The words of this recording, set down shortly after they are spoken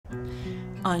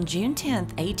On June 10,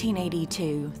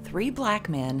 1882, three black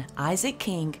men, Isaac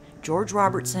King, George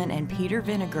Robertson, and Peter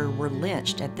Vinegar, were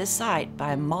lynched at this site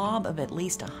by a mob of at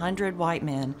least 100 white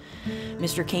men.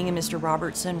 Mr. King and Mr.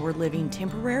 Robertson were living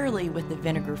temporarily with the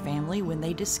Vinegar family when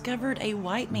they discovered a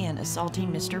white man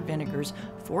assaulting Mr. Vinegar's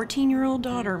 14-year-old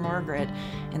daughter, Margaret,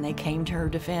 and they came to her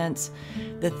defense.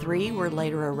 The three were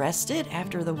later arrested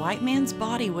after the white man's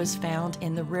body was found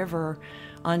in the river.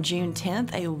 On June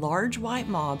 10th, a large white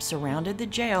mob surrounded the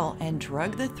jail and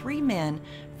dragged the three men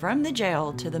from the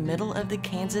jail to the middle of the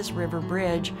Kansas River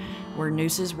Bridge, where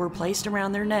nooses were placed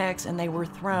around their necks and they were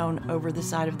thrown over the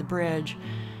side of the bridge.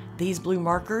 These blue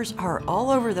markers are all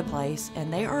over the place,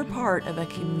 and they are part of a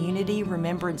community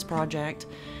remembrance project.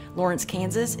 Lawrence,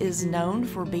 Kansas is known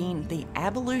for being the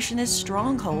abolitionist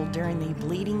stronghold during the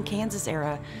Bleeding Kansas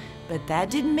era, but that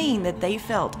didn't mean that they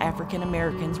felt African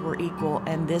Americans were equal,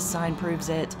 and this sign proves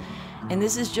it. And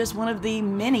this is just one of the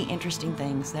many interesting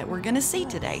things that we're going to see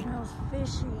today. It smells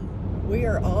fishy. We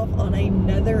are off on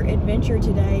another adventure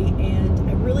today, and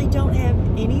I really don't have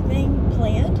anything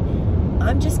planned.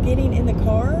 I'm just getting in the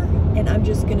car, and I'm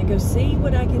just going to go see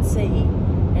what I can see,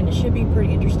 and it should be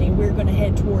pretty interesting. We're going to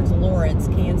head towards Lawrence,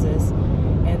 Kansas,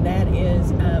 and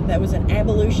that was an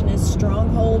abolitionist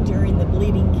stronghold during the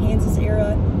Bleeding Kansas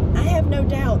era. I have no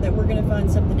doubt that we're going to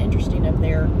find something interesting up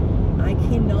there. I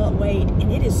cannot wait,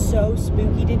 and it is so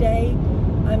spooky today.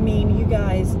 I mean, you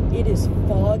guys, it is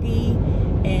foggy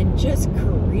and just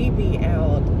creepy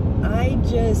out. I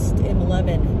just am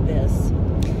loving this.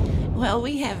 Well,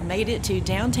 we have made it to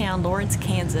downtown Lawrence,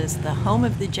 Kansas, the home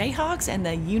of the Jayhawks and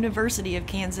the University of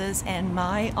Kansas, and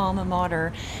my alma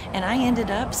mater. And I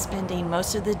ended up spending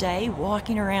most of the day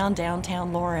walking around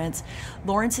downtown Lawrence.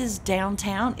 Lawrence's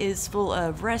downtown is full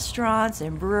of restaurants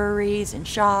and breweries and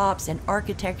shops and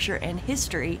architecture and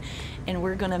history. And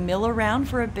we're going to mill around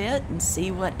for a bit and see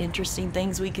what interesting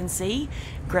things we can see,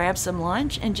 grab some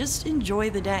lunch, and just enjoy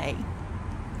the day.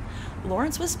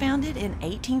 Lawrence was founded in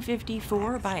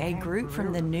 1854 by a group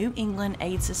from the New England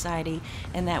Aid Society,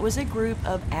 and that was a group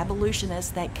of abolitionists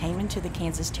that came into the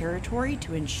Kansas Territory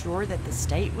to ensure that the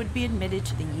state would be admitted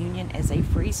to the Union as a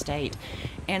free state.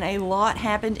 And a lot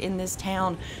happened in this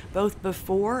town, both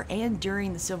before and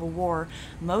during the Civil War.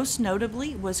 Most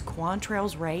notably was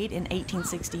Quantrill's raid in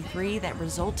 1863 that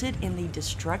resulted in the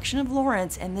destruction of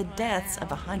Lawrence and the deaths of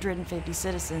 150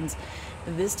 citizens.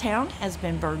 This town has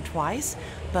been burned twice,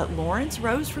 but Lawrence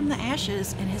rose from the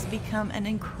ashes and has become an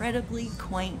incredibly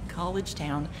quaint college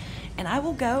town. And I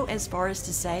will go as far as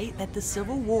to say that the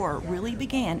Civil War really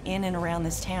began in and around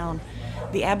this town.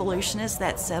 The abolitionists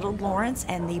that settled Lawrence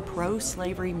and the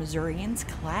pro-slavery Missourians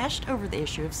clashed over the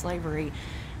issue of slavery.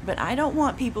 But I don't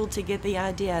want people to get the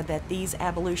idea that these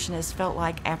abolitionists felt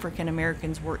like African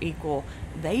Americans were equal.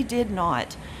 They did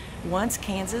not. Once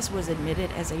Kansas was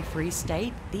admitted as a free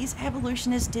state, these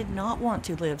abolitionists did not want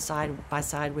to live side by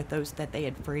side with those that they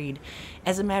had freed.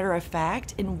 As a matter of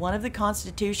fact, in one of the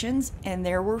constitutions, and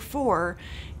there were 4,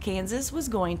 Kansas was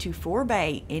going to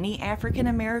forbade any African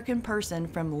American person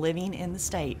from living in the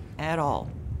state at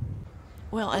all.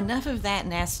 Well, enough of that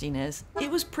nastiness.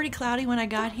 It was pretty cloudy when I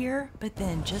got here, but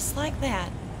then just like that,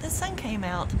 the sun came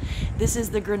out. This is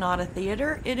the Granada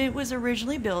Theater, and it was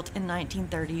originally built in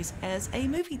 1930s as a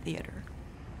movie theater.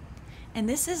 And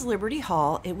this is Liberty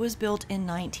Hall. It was built in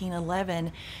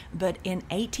 1911, but in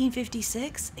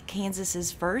 1856,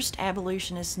 Kansas's first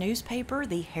abolitionist newspaper,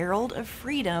 the Herald of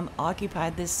Freedom,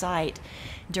 occupied this site.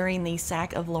 During the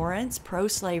sack of Lawrence,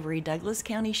 pro-slavery Douglas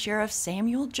County Sheriff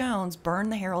Samuel Jones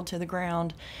burned the Herald to the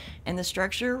ground, and the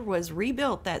structure was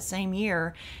rebuilt that same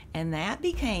year, and that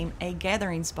became a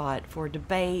gathering spot for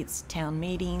debates, town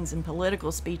meetings, and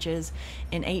political speeches.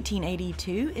 In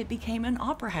 1882, it became an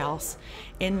opera house.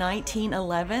 In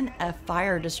 1911, a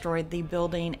fire destroyed the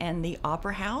building, and the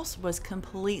opera house was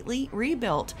completely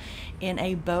rebuilt in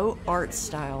a Beaux Arts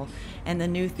style, and the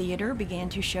new theater began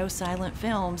to show silent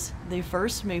films. The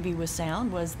first movie with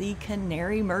sound was The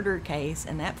Canary Murder Case,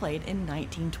 and that played in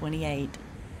 1928.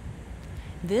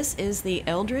 This is the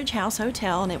Eldridge House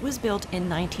Hotel, and it was built in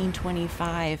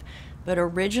 1925. But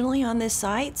originally on this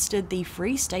site stood the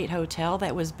Free State Hotel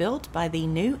that was built by the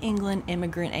New England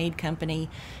Immigrant Aid Company.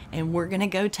 And we're going to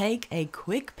go take a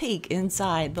quick peek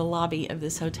inside the lobby of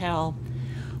this hotel.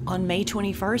 On May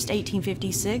 21st,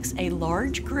 1856, a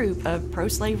large group of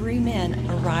pro-slavery men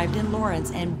arrived in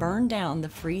Lawrence and burned down the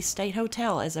Free State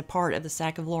Hotel as a part of the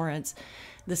sack of Lawrence.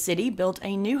 The city built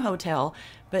a new hotel,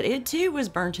 but it too was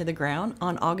burned to the ground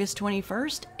on August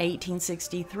 21st,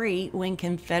 1863, when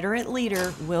Confederate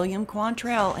leader William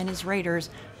Quantrill and his raiders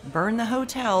burned the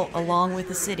hotel along with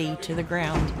the city to the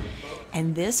ground.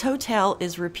 And this hotel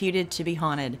is reputed to be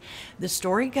haunted. The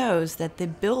story goes that the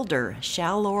builder,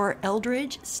 Shalor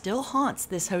Eldridge, still haunts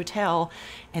this hotel,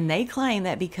 and they claim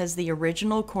that because the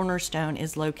original cornerstone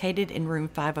is located in room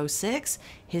 506,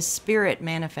 his spirit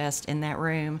manifests in that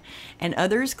room. And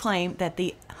others claim that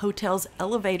the hotel's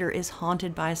elevator is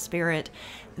haunted by a spirit.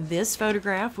 This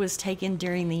photograph was taken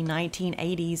during the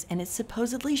 1980s, and it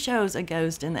supposedly shows a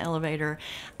ghost in the elevator.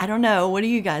 I don't know, what do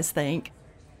you guys think?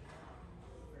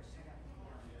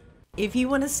 If you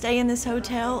want to stay in this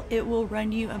hotel, it will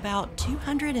run you about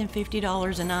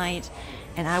 $250 a night.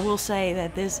 And I will say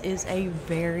that this is a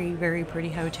very, very pretty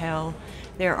hotel.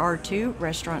 There are 2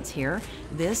 restaurants here.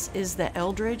 This is the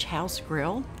Eldridge House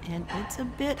Grill, and it's a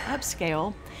bit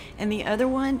upscale. And the other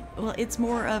one, well, it's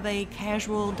more of a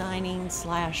casual dining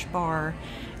 / bar.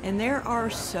 And there are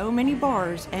so many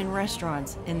bars and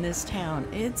restaurants in this town.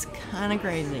 It's kind of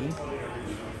crazy.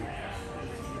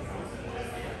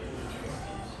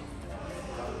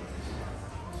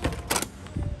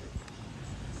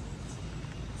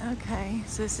 Okay,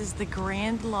 so this is the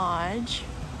Grand Lodge,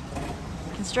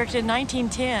 constructed in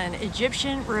 1910,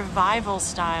 Egyptian revival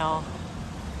style.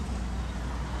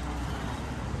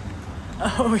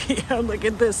 Oh yeah, look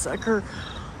at this sucker.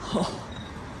 Oh.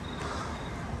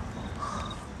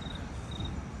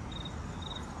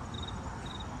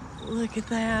 Look at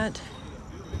that.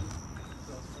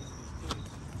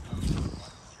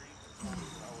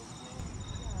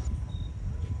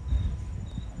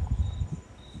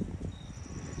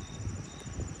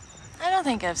 I don't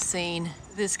think I've seen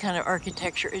this kind of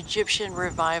architecture, Egyptian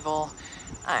revival.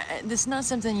 This is not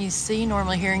something you see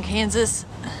normally here in Kansas.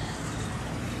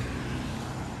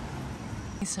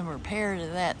 Some repair to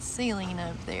that ceiling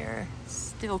up there.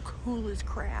 Still cool as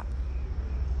crap.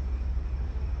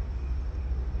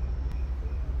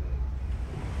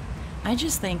 I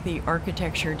just think the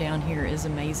architecture down here is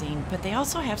amazing, but they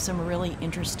also have some really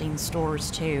interesting stores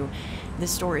too.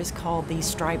 This store is called the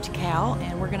Striped Cow,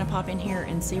 and we're gonna pop in here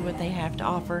and see what they have to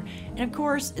offer. And of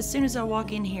course, as soon as I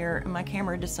walk in here, my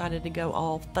camera decided to go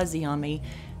all fuzzy on me,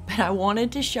 but I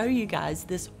wanted to show you guys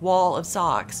this wall of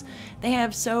socks. They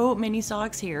have so many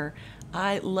socks here.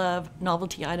 I love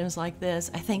novelty items like this.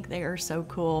 I think they are so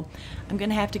cool. I'm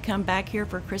gonna have to come back here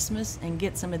for Christmas and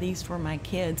get some of these for my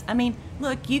kids. I mean,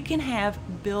 look, you can have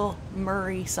Bill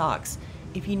Murray socks.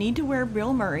 If you need to wear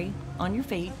Bill Murray on your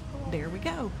feet, there we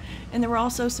go. And there were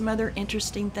also some other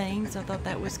interesting things. I thought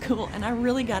that was cool, and I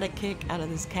really got a kick out of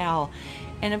this cow.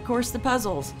 And of course the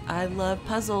puzzles. I love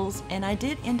puzzles, and I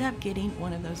did end up getting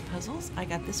one of those puzzles. I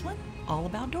got this one, all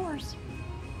about doors.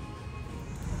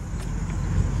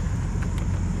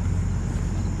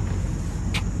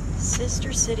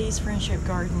 Sister Cities Friendship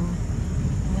Garden.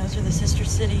 And those are the sister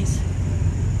cities.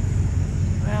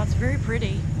 Wow, it's very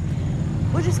pretty.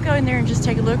 We'll just go in there and just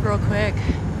take a look real quick,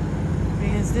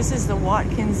 because this is the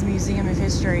Watkins Museum of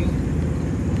History.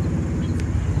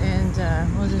 And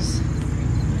we'll just...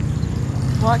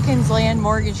 Watkins Land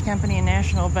Mortgage Company and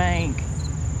National Bank.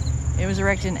 It was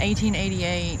erected in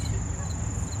 1888.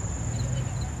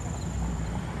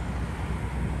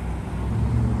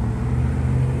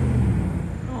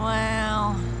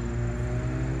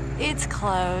 It's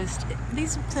closed.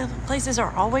 These places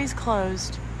are always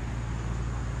closed.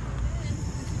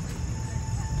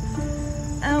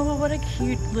 Oh, well, what a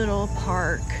cute little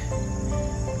park.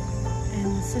 And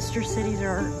the sister cities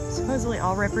are supposedly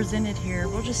all represented here.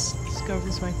 We'll just go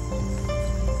this way.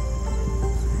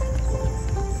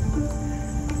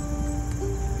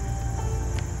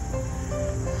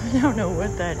 I don't know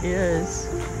what that is.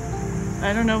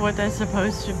 I don't know what that's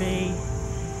supposed to be.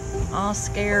 All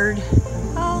scared.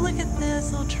 Oh, look at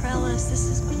this little trellis. This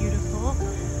is beautiful.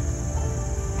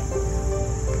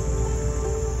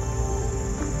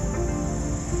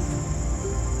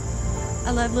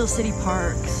 I love little city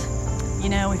parks. You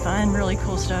know, we find really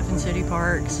cool stuff in city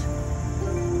parks.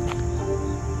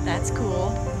 That's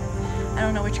cool. I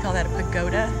don't know what you call that, a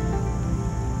pagoda.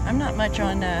 I'm not much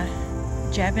on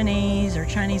Japanese or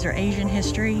Chinese or Asian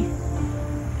history.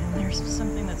 And there's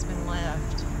something that's been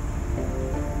left.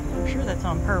 I'm sure that's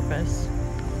on purpose.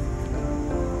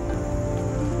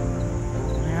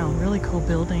 Wow, really cool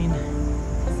building.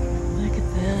 Look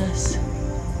at this.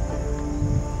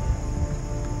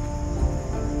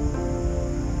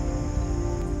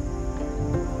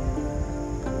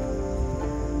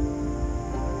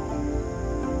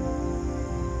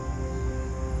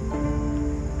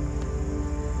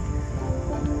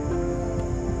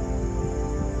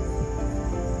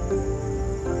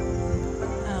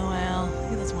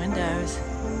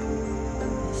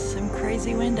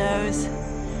 Windows,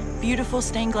 beautiful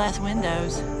stained glass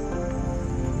windows.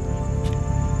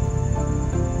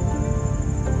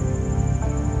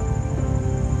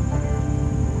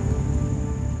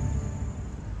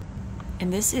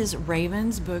 And this is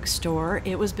Raven's Bookstore.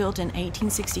 It was built in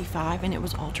 1865 and it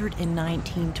was altered in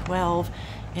 1912.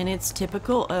 And it's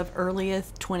typical of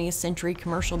earliest 20th century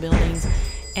commercial buildings.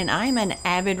 And I'm an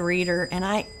avid reader and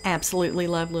I absolutely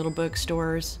love little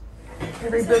bookstores.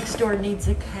 Every bookstore needs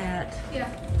a cat. Yeah.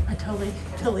 I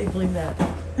totally believe that.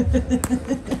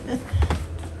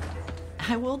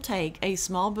 I will take a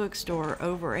small bookstore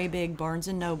over a big Barnes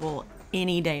 & Noble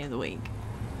any day of the week.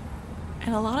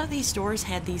 And a lot of these stores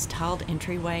had these tiled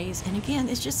entryways, and again,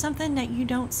 it's just something that you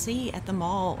don't see at the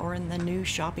mall or in the new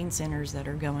shopping centers that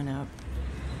are going up.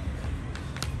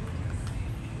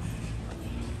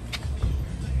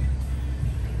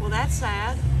 Well, that's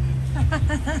sad.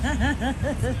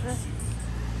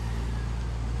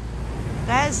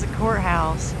 That is the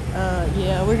courthouse.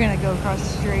 Yeah, we're gonna go across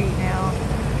the street now.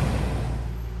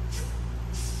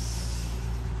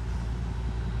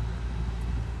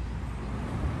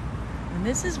 And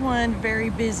this is one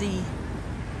very busy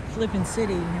flipping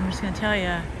city. I'm just gonna tell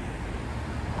you,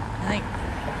 I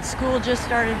think school just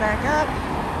started back up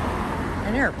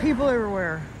and there are people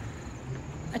everywhere.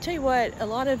 I tell you what, a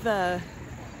lot of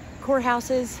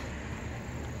courthouses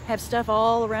have stuff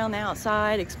all around the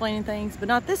outside explaining things, but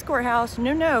not this courthouse.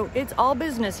 No, it's all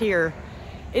business here.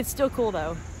 It's still cool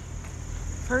though.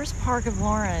 First park of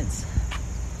Lawrence,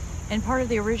 and part of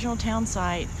the original town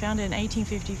site, founded in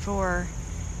 1854,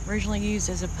 originally used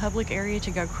as a public area to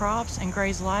grow crops and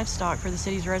graze livestock for the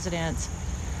city's residents.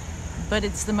 But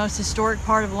it's the most historic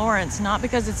part of Lawrence, not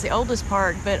because it's the oldest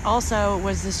park, but also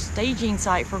was the staging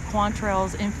site for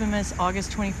Quantrill's infamous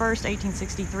August 21st,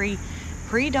 1863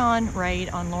 pre-dawn raid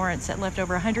on Lawrence that left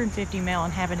over 150 male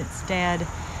inhabitants dead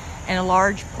and a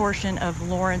large portion of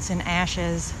Lawrence in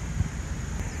ashes.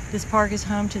 This park is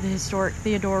home to the historic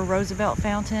Theodore Roosevelt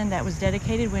Fountain that was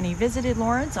dedicated when he visited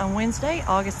Lawrence on Wednesday,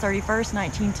 August 31st,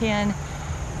 1910.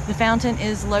 The fountain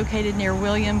is located near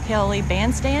William Kelly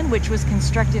Bandstand, which was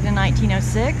constructed in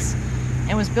 1906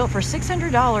 and was built for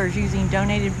 $600 using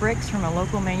donated bricks from a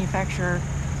local manufacturer.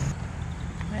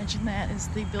 Imagine that is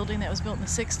the building that was built in the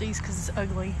 60s because it's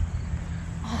ugly.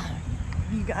 Oh,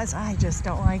 you guys, I just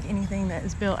don't like anything that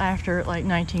is built after like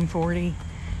 1940.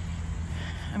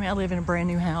 I mean, I live in a brand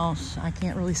new house. I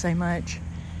can't really say much.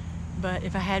 But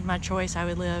if I had my choice, I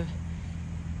would live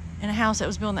in a house that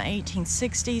was built in the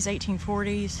 1860s,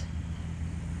 1840s.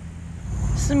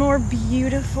 Some more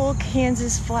beautiful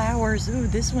Kansas flowers. Ooh,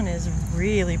 this one is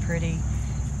really pretty.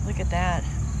 Look at that.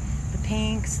 The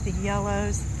pinks, the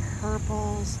yellows,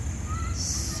 purples,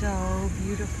 so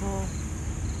beautiful.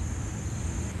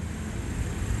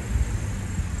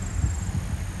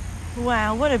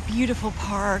 Wow, what a beautiful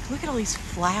park. Look at all these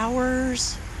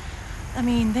flowers. I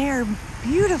mean, they're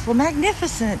beautiful,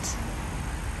 magnificent.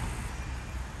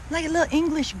 Like a little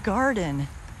English garden.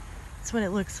 That's what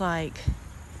it looks like.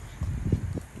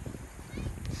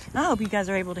 I hope you guys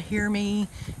are able to hear me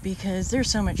because there's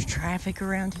so much traffic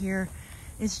around here.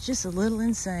 It's just a little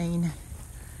insane.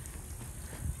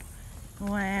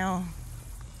 Wow.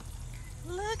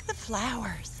 Look at the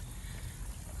flowers.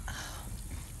 Oh.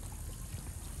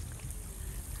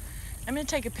 I'm going to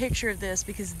take a picture of this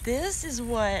because this is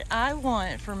what I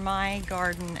want for my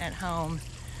garden at home.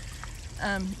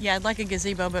 Yeah, I'd like a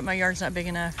gazebo, but my yard's not big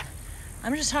enough.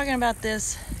 I'm just talking about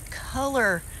this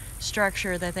color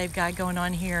structure that they've got going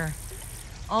on here.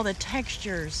 All the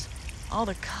textures, all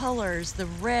the colors, the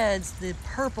reds, the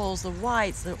purples, the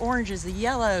whites, the oranges, the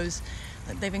yellows.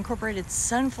 They've incorporated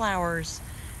sunflowers.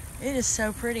 It is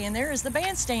so pretty. And there is the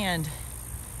bandstand.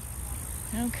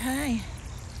 Okay.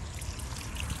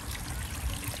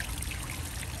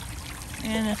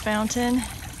 And a fountain.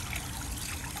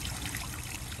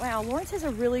 Wow, Lawrence has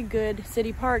a really good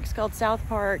city park. It's called South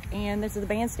Park, and this is the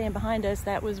bandstand behind us.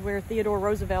 That was where Theodore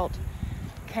Roosevelt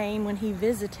came when he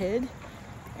visited.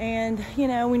 And, you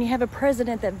know, when you have a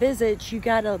president that visits, you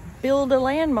gotta build a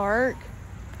landmark.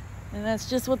 And that's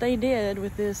just what they did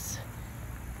with this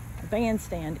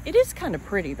bandstand. It is kind of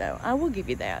pretty, though. I will give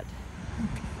you that.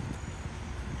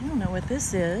 I don't know what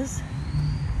this is.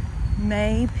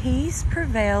 May peace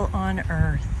prevail on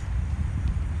earth.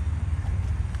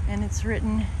 And it's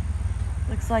written,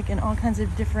 looks like in all kinds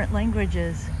of different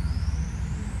languages.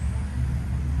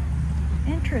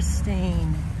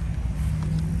 Interesting.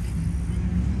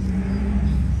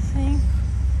 See?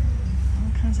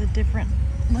 All kinds of different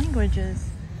languages.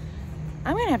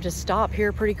 I'm gonna have to stop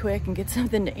here pretty quick and get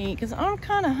something to eat because I'm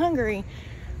kind of hungry,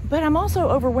 but I'm also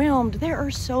overwhelmed. There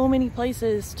are so many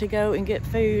places to go and get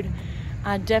food.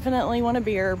 I definitely want a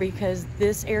beer because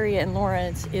this area in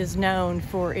Lawrence is known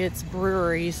for its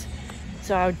breweries.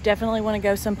 So I definitely want to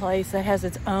go someplace that has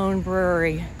its own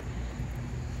brewery.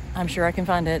 I'm sure I can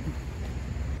find it.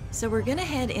 So we're gonna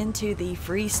head into the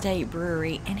Free State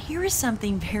Brewery, and here is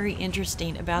something very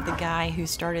interesting about the guy who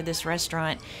started this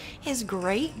restaurant. His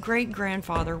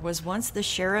great-great-grandfather was once the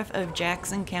sheriff of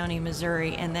Jackson County,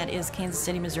 Missouri, and that is Kansas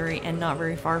City, Missouri, and not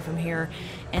very far from here.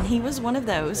 And he was one of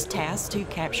those tasked to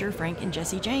capture Frank and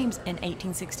Jesse James in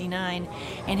 1869.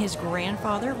 And his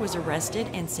grandfather was arrested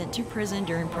and sent to prison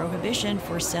during Prohibition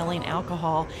for selling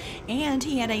alcohol. And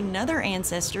he had another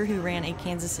ancestor who ran a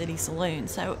Kansas City saloon.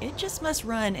 So it just must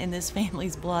run in this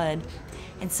family's blood.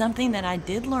 And something that I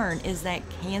did learn is that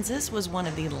Kansas was one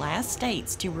of the last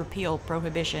states to repeal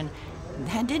Prohibition.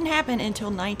 That didn't happen until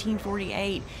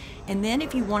 1948. And then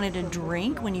if you wanted a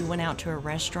drink when you went out to a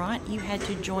restaurant, you had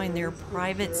to join their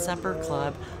private supper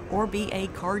club or be a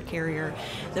card carrier.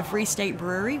 The Free State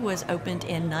Brewery was opened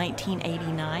in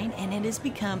 1989, and it has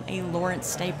become a Lawrence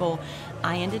staple.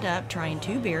 I ended up trying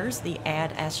 2 beers, the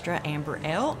Ad Astra Amber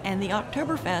Ale and the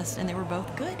Oktoberfest, and they were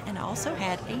both good, and I also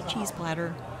had a cheese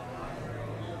platter.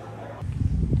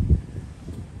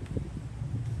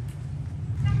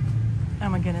 Oh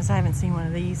my goodness, I haven't seen one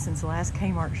of these since the last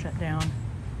Kmart shut down.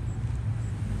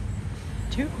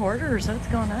 2 quarters, so it's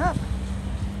gone up.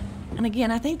 And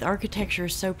again, I think the architecture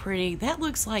is so pretty. That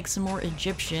looks like some more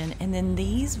Egyptian. And then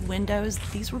these windows,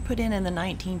 these were put in the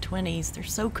 1920s. They're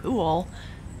so cool.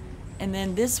 And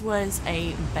then this was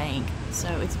a bank,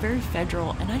 so it's very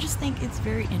federal, and I just think it's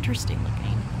very interesting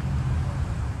looking.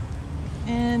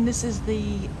 And this is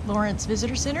the Lawrence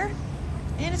Visitor Center,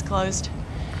 and it's closed.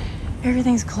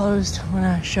 Everything's closed when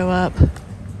I show up.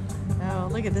 Oh,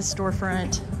 look at this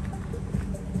storefront.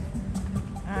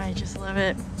 I just love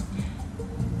it.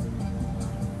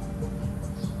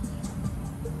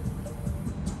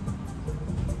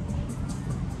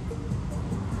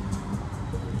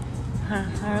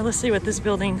 All right, let's see what this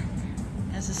building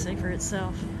has to say for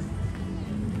itself.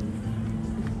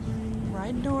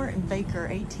 Rydnor and Baker,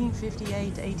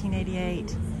 1858 to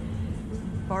 1888.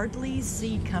 Bardley's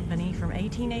Seed Company from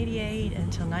 1888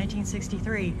 until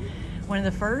 1963. One of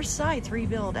the first sites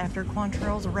rebuilt after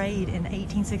Quantrill's raid in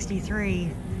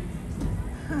 1863.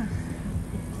 Huh.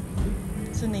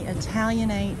 It's in the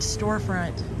Italianate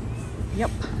storefront.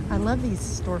 Yep, I love these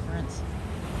storefronts.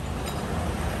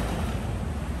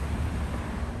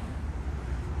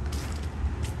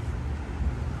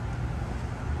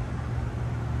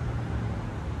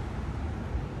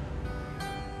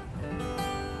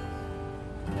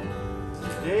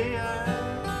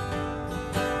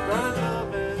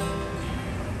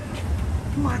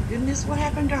 My goodness, what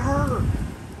happened to her?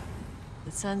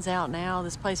 The sun's out now.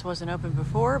 This place wasn't open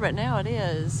before, but now it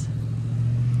is.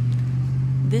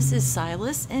 This is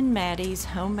Silas and Maddie's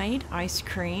homemade ice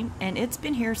cream, and it's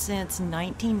been here since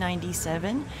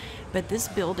 1997, but this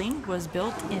building was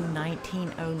built in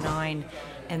 1909.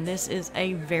 And this is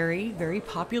a very, very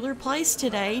popular place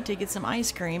today to get some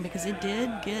ice cream because it did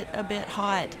get a bit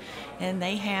hot. And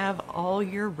they have all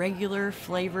your regular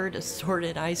flavored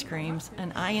assorted ice creams.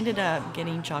 And I ended up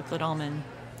getting chocolate almond.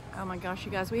 Oh my gosh,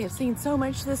 you guys, we have seen so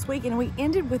much this week, and we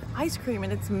ended with ice cream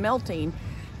and it's melting.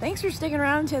 Thanks for sticking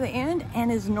around to the end.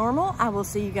 And as normal, I will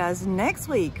see you guys next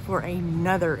week for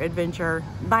another adventure.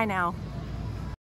 Bye now.